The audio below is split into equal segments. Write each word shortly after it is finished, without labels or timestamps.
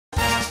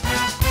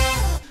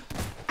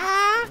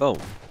Oh.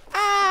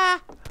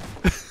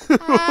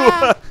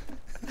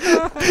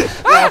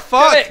 Oh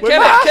fuck!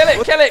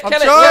 Kill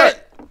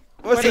it!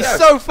 What's he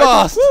so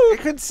fast? I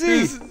can see.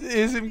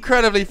 He's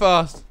incredibly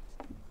fast.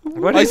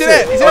 What He's is in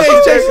it! He's in it!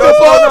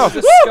 Oh,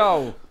 He's oh, The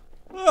skull.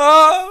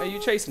 Are you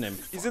chasing him?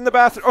 He's in the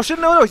bathroom. Oh shit!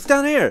 No, he's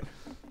down here.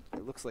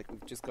 It looks like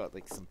we've just got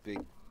like some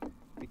big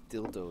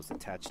dildos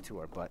attached to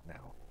our butt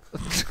now.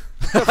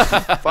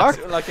 Fuck!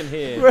 All I can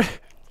hear. Where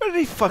did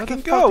he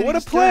fucking go? What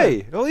a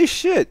play! Holy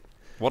shit!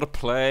 What a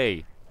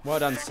play. Well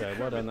done, sir.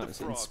 Well done. That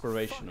was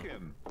inspirational.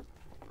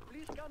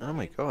 Oh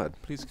my god.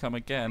 Please come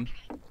again.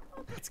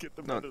 Let's get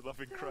the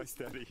mother-loving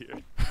Christ out of here.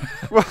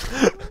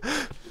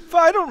 But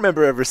I don't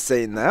remember ever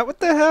saying that. What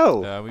the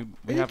hell?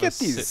 We you have a get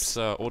these? Sips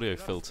audio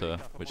filter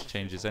which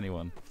changes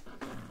anyone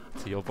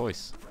to your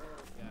voice.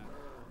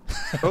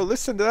 Oh,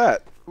 listen to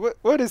that.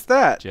 What is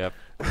that? Jeb.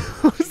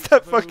 What's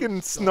that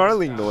fucking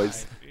snarling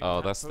noise?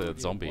 Oh, that's the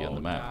zombie on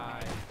the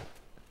map.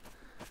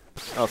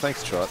 Oh,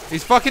 thanks, Trot.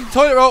 He's fucking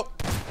toilet roll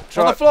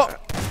on the floor.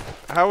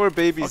 How are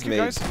babies Okay, made,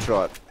 guys.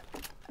 Trot?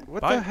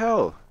 What Bye. the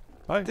hell?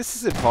 Bye. This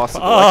is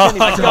impossible. Oh, I can't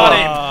even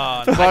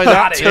Got him. By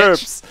got that it.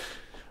 terps.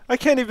 I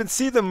can't even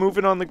see them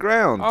moving on the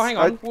ground. Oh, hang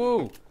on.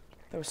 Whoa.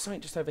 There was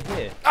something just over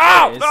here.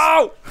 Ow! There it is.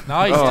 No!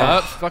 Nice, Oh.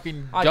 Terps.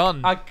 Fucking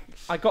done.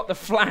 I got the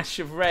flash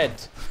of red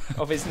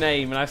of his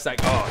name, and I was like,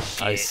 oh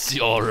shit. I see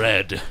your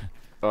red.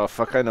 Oh,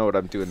 fuck, I know what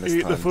I'm doing this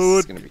Eat time. the This food,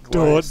 is gonna be don't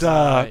glorious.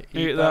 die.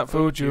 Eat that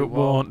food, you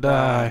won't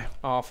die.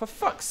 Oh, for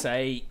fuck's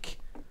sake.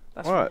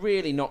 That's What?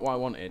 really not what I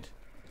wanted.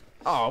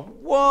 Oh,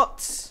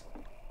 what?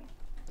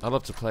 I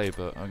love to play,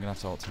 but I'm gonna have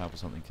to alt tab or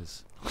something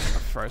because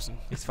Frozen.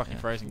 He's fucking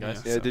frozen,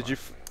 guys. Yeah, did you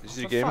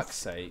For game? fuck's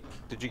sake.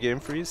 Did you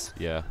game freeze?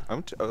 yeah.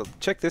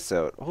 Check this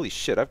out. Holy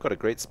shit, I've got a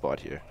great spot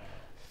here.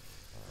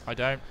 I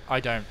don't. I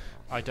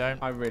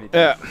really don't.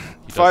 Yeah,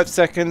 He 5 doesn't.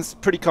 seconds.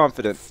 Pretty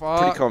confident. Fuck.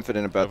 Pretty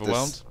confident about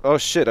Overwhelmed? this. Oh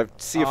shit, I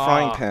see a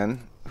frying Ah.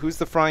 pan. Who's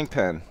the frying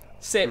pan?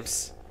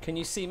 Sips, can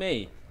you see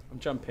me? I'm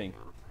jumping.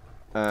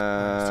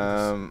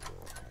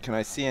 Can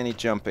I see any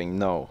jumping?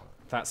 No.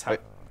 That's how Wait,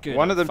 good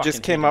One I'm of them just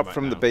fucking came hidden up right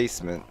from the now.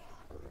 basement.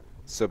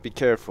 So be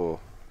careful.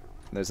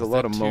 There's a Is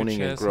lot there of 2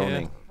 moaning and chairs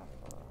here?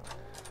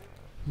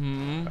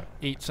 groaning.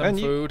 Eat some And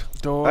you- food.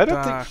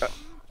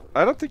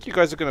 I don't think you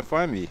guys are gonna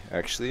find me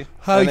actually.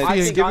 How And you it's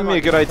feeling? giving me I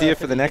a good might be idea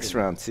for the perfectly next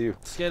hidden. round too.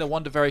 Scale of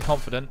 1 to very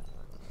confident.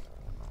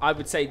 I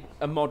would say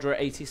a moderate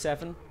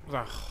 87.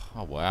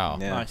 Oh wow.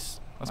 Yeah. Nice.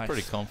 That's Nice.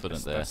 pretty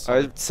confident there. That's-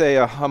 I'd say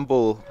a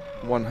humble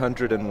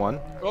 101.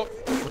 Oh,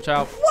 watch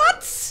out.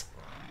 What?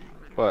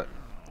 What?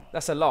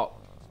 That's a lot.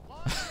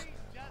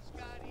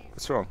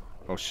 What's wrong?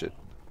 Oh shit.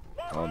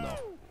 Oh no.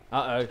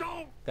 Uh-oh.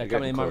 They're You're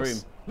coming in my getting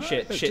room. close.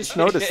 Shit, I shit, just shit,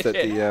 noticed shit,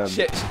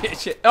 that the,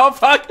 shit. Oh,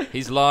 fuck!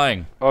 He's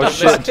lying. Oh Don't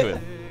shit. listen to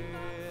him.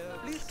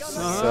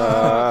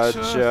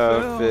 Such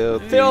a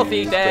filthy,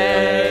 Filthy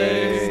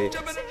day.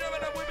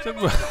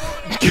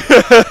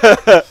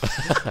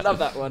 Love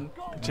that one.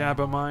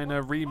 Jabba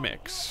Minor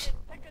remix.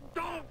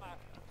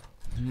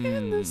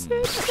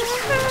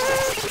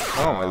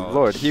 Oh my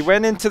lord. He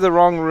went into the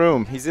wrong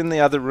room. He's in the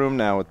other room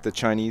now with the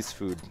Chinese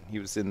food. He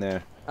was in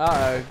there.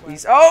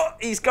 Uh-oh.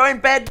 He's going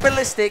bed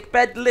ballistic.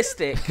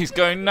 He's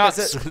going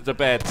nuts with the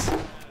beds.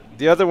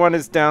 The other one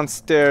is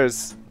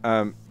downstairs.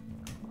 The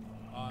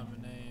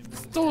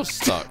door's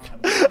stuck.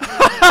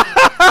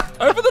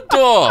 Open the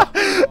door.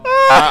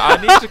 I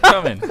need to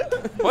come in.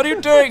 What are you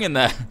doing in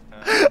there?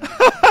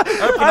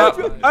 Open up.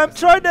 I'm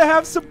trying to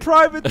have some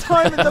private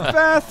time in the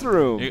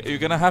bathroom. You're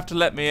gonna have to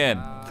let me in.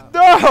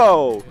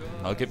 No!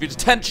 I'll give you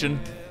detention.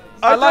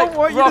 I don't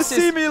want you to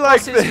see me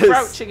like Ross is this.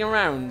 crouching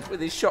around with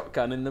his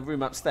shotgun in the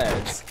room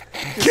upstairs.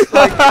 Just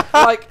like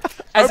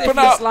as Open if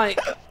up. it's like,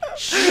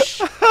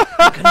 shh,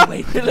 I'm gonna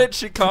wait You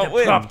literally can't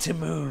win. prop to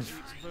move.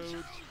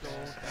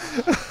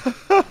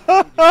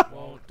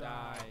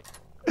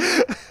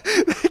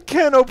 They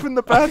can't open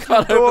the bathroom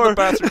Can't door. open the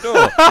bathroom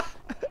door.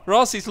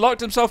 Ross, he's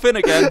locked himself in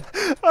again.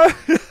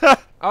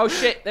 Oh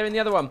shit, they're in the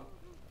other one.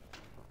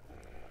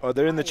 Oh,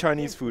 they're in the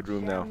Chinese food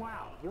room now.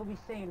 You'll be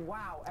saying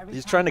wow every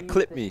He's time trying to you use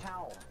clip this me.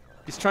 towel.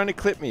 He's trying to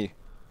clip me.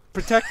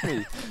 Protect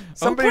me.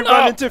 Somebody Open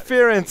run up.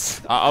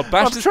 interference. I'll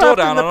bash I'm this door trapped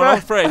down in and the I'm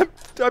afraid.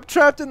 I'm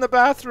trapped in the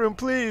bathroom,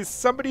 please.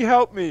 Somebody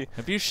help me.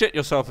 Have you shit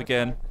yourself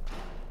again?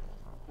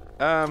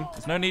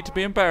 There's no need to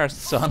be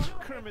embarrassed, son.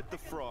 Kermit the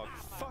Frog.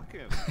 Fuck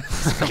him.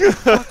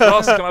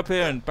 Ross, come up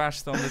here and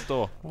bash on this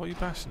door. What are you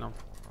bashing on?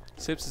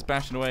 Sips is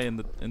bashing away in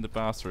the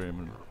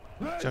bathroom.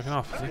 Jerking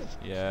off, is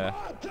he? Yeah.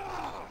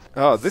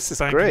 Oh, this is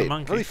Spanking the great.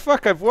 monkey. Holy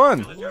fuck, I've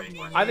won.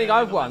 I think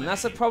I've won.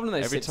 That's the problem though.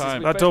 Every Sips, is time.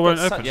 we've That both door got won't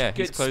such open. Yeah,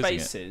 he's good closing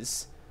it.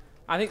 spaces.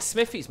 I think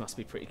Smithy's must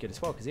be pretty good as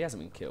well because he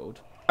hasn't been killed.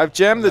 I've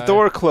jammed the No.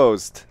 door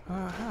closed.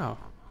 How?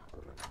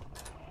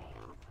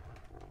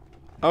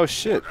 Oh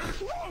shit.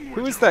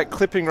 Who is that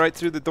clipping right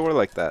through the door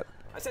like that?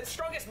 I said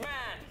strongest man,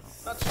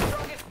 not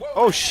strongest woman.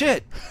 Oh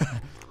shit.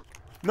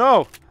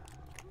 No.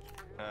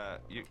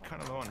 You're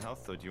kind of low on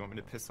health, though. Do you want me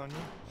to piss on you?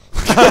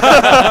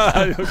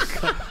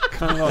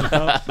 Come on,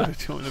 help. Do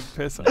you want me to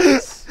piss on you?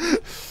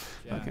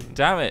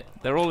 Damn it.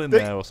 They're all in They-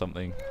 there or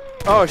something.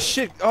 Oh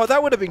shit. Oh,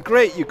 that would have been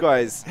great, you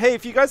guys. Hey,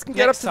 if you guys can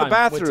get Next up to the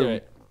time, we'll do bathroom.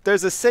 it.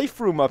 There's a safe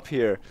room up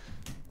here.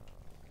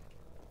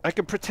 I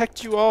can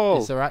protect you all.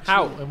 Is there actually?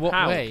 How? In what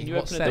How? way? Can you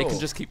What open a sense? They door? can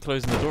just keep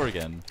closing the door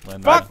again.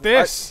 When Fuck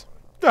this!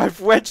 I've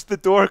wedged the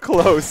door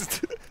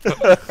closed.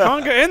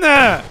 Can't get in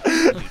there!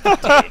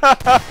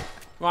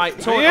 Right,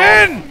 Get taunt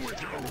in!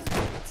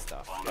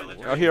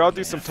 Oh, here, I'll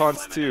do some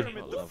taunts too.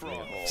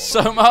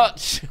 So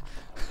much.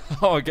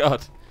 Oh my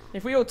god.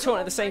 If we all taunt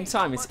at the same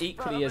time, it's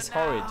equally as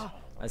horrid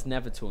as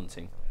never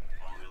taunting.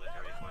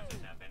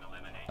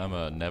 I'm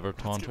a never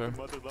taunter.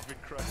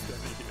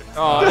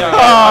 Oh, no,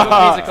 I've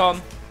got music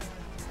on.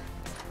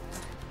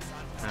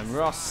 And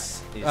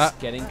Ross is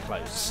getting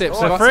close. Sips,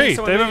 Oh, I they're see free.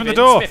 someone They've opened the moving.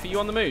 door. Smith, are you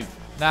on the move?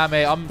 Nah,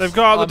 mate. They've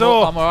got out the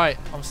door. I'm alright.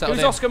 I'm settled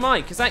Who's in. Oscar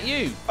Mike? Is that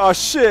you? Oh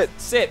shit!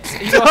 Sips,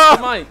 are you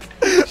Oscar Mike?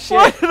 Shit.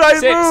 Why did I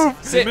Sips,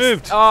 move? Sips.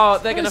 moved. Oh,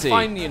 they're going is to he?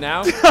 find you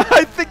now.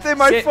 I think they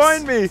might Sips.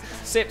 find me.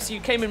 Sips, you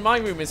came in my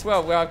room as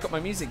well where I've got my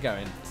music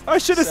going. I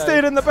should have So,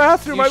 stayed in the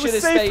bathroom. you I was should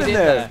have safe stayed in in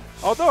there. there.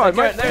 Although I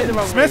might. They're in the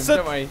wrong room, Smith's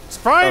don't worry. It's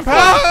frying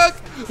pan!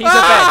 He's a bed. You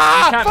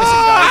can't miss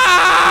him,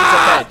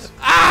 guys. He's a bed.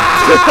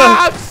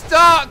 I'm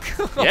stuck.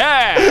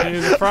 Yeah.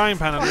 Here's a frying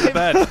pan under the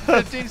bed.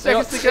 15 They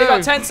seconds got, to they go.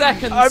 got 10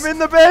 seconds. I'm in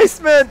the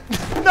basement.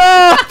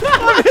 No,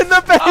 I'm in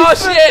the basement. Oh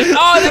shit!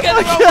 Oh, they get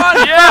the wrong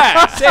one.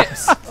 Yeah.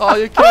 Sips. Oh,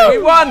 you're We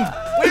kidding. won.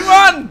 We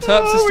won. Terps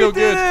Oh, are still we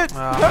good. did it.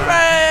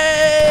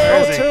 Hooray!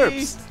 Oh, is he?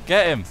 Terps.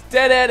 Get him.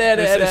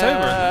 It's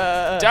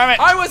over. Damn it.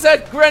 I was a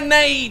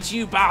grenade,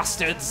 you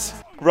bastards.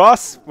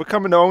 Ross, we're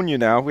coming to own you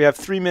now. We have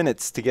 3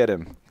 minutes to get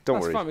him. Don't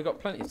That's worry. fine. We got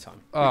plenty of time.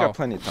 We Oh, got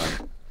plenty of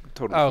time.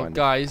 Totally oh, fine.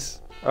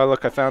 guys, Oh,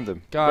 look, I found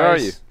him. guys. Where are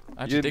you?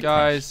 Actually, You did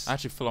guys. crash.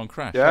 Actually, full on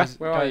crash. Yeah?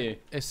 Where are you?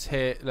 It's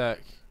here. Look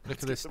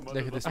at this. Look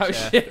at this Oh chair.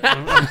 shit!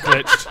 I'm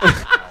glitched.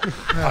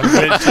 I'm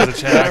glitched to the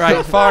chair.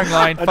 Right, firing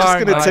line. I'm just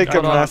Firing gonna line. take a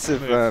Hold on.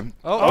 massive.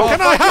 Oh,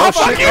 can I have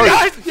shit. fuck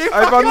you guys?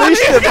 I've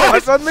unleashed him.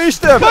 I've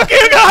unleashed him. Fuck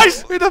you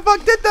guys! Who the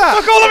fuck did that?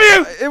 Fuck all of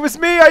you! It was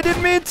me. I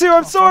didn't mean to.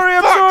 I'm sorry.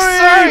 I'm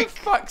sorry.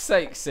 Fuck's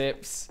sake,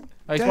 Sips.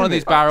 Oh, it's Damn one of it.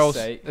 these barrels.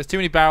 Fuck's sake. There's too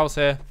many barrels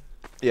here.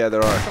 Yeah,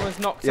 there are. Someone's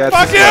knocked. Yeah, out.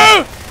 Fuck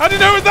you! How do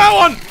you know it was that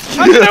one?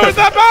 How do you know it was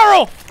that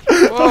barrel?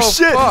 Oh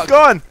shit! fuck. He's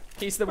gone.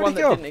 He's the Where'd one he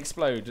that go? didn't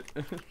explode.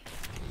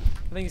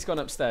 I think he's gone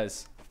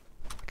upstairs.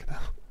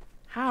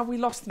 How have we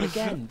lost him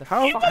again? The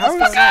How- fuck how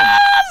is is- going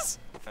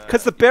on?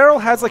 Because the barrel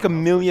has like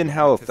 1,000,000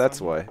 health. That's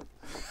why.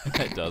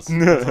 It does.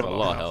 It's got a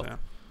lot of help.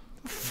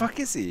 The fuck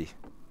is he?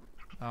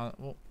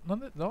 Well,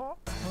 none of no.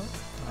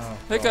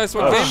 Hey guys,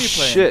 what Oh game are you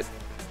playing? shit!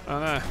 I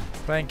know.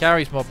 Playing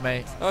Gary's mob,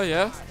 mate. Oh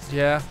yeah.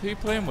 Yeah, Who you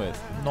playing with?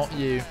 not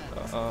you.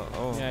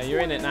 Oh. Yeah, you're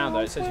in it now though.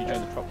 It says you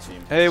joined the prop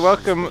team. Hey,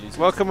 welcome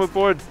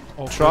aboard,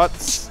 Awkward.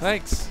 Trots,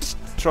 Thanks.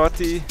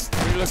 Trotty.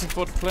 Really looking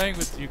forward to playing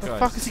with you Where guys.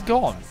 the fuck is he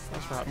gone?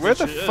 Where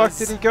the fuck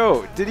did he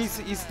go? Did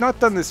he's not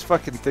done this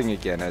fucking thing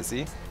again, has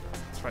he?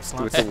 That's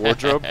right, With Slap. the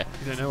wardrobe? You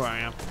don't know where I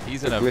am.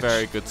 He's The in a glitch.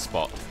 very good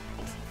spot.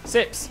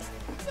 Sips.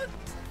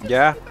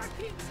 Yeah.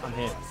 I'm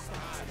here.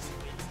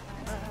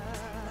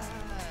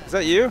 Is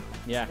that you?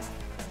 Yeah.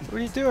 What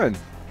are you doing?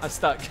 I'm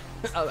stuck.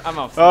 I'm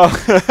off. Oh.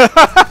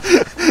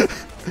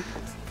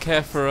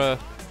 Care for a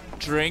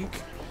drink?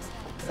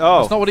 Oh.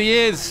 That's not what he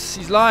is.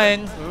 He's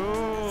lying.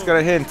 It's got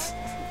a hint.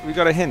 We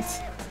got a hint.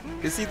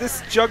 Is he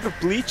this jug of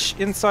bleach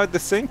inside the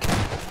sink?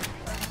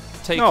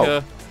 Take No.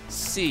 a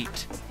seat.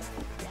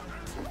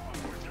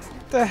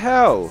 What the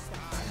hell?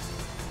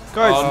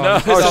 Guys, Oh,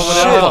 no.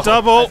 oh shit.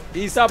 Double.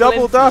 He's Double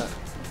doubled up.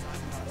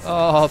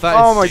 Oh, that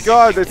is. Oh my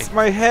god, it's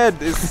my head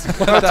is about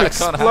to That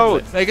can't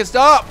explode. Make it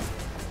stop.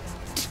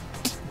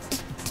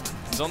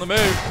 He's on the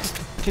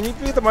move. Can you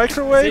be the See?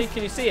 microwave?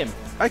 Can you see him?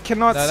 I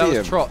cannot No, that see was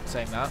him. Trot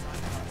saying that.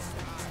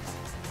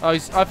 Oh, I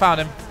found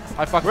him.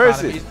 I fucking Where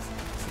found is him. he?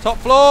 He's top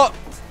floor.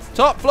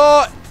 Top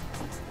floor.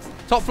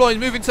 Top floor. He's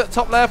moving to the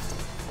top left.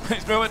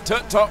 He's moving to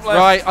top left.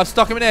 Right, I've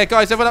stuck him in here,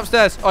 guys. Everyone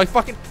upstairs. Oh, he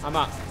fucking I'm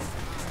up.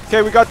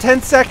 Okay, we got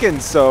 10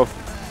 seconds, so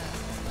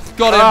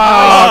got him.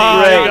 Ah,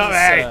 Oh, great. you got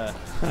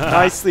me. Uh,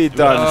 nicely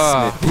done,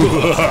 Ah.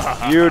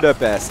 Smith. You're the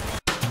best.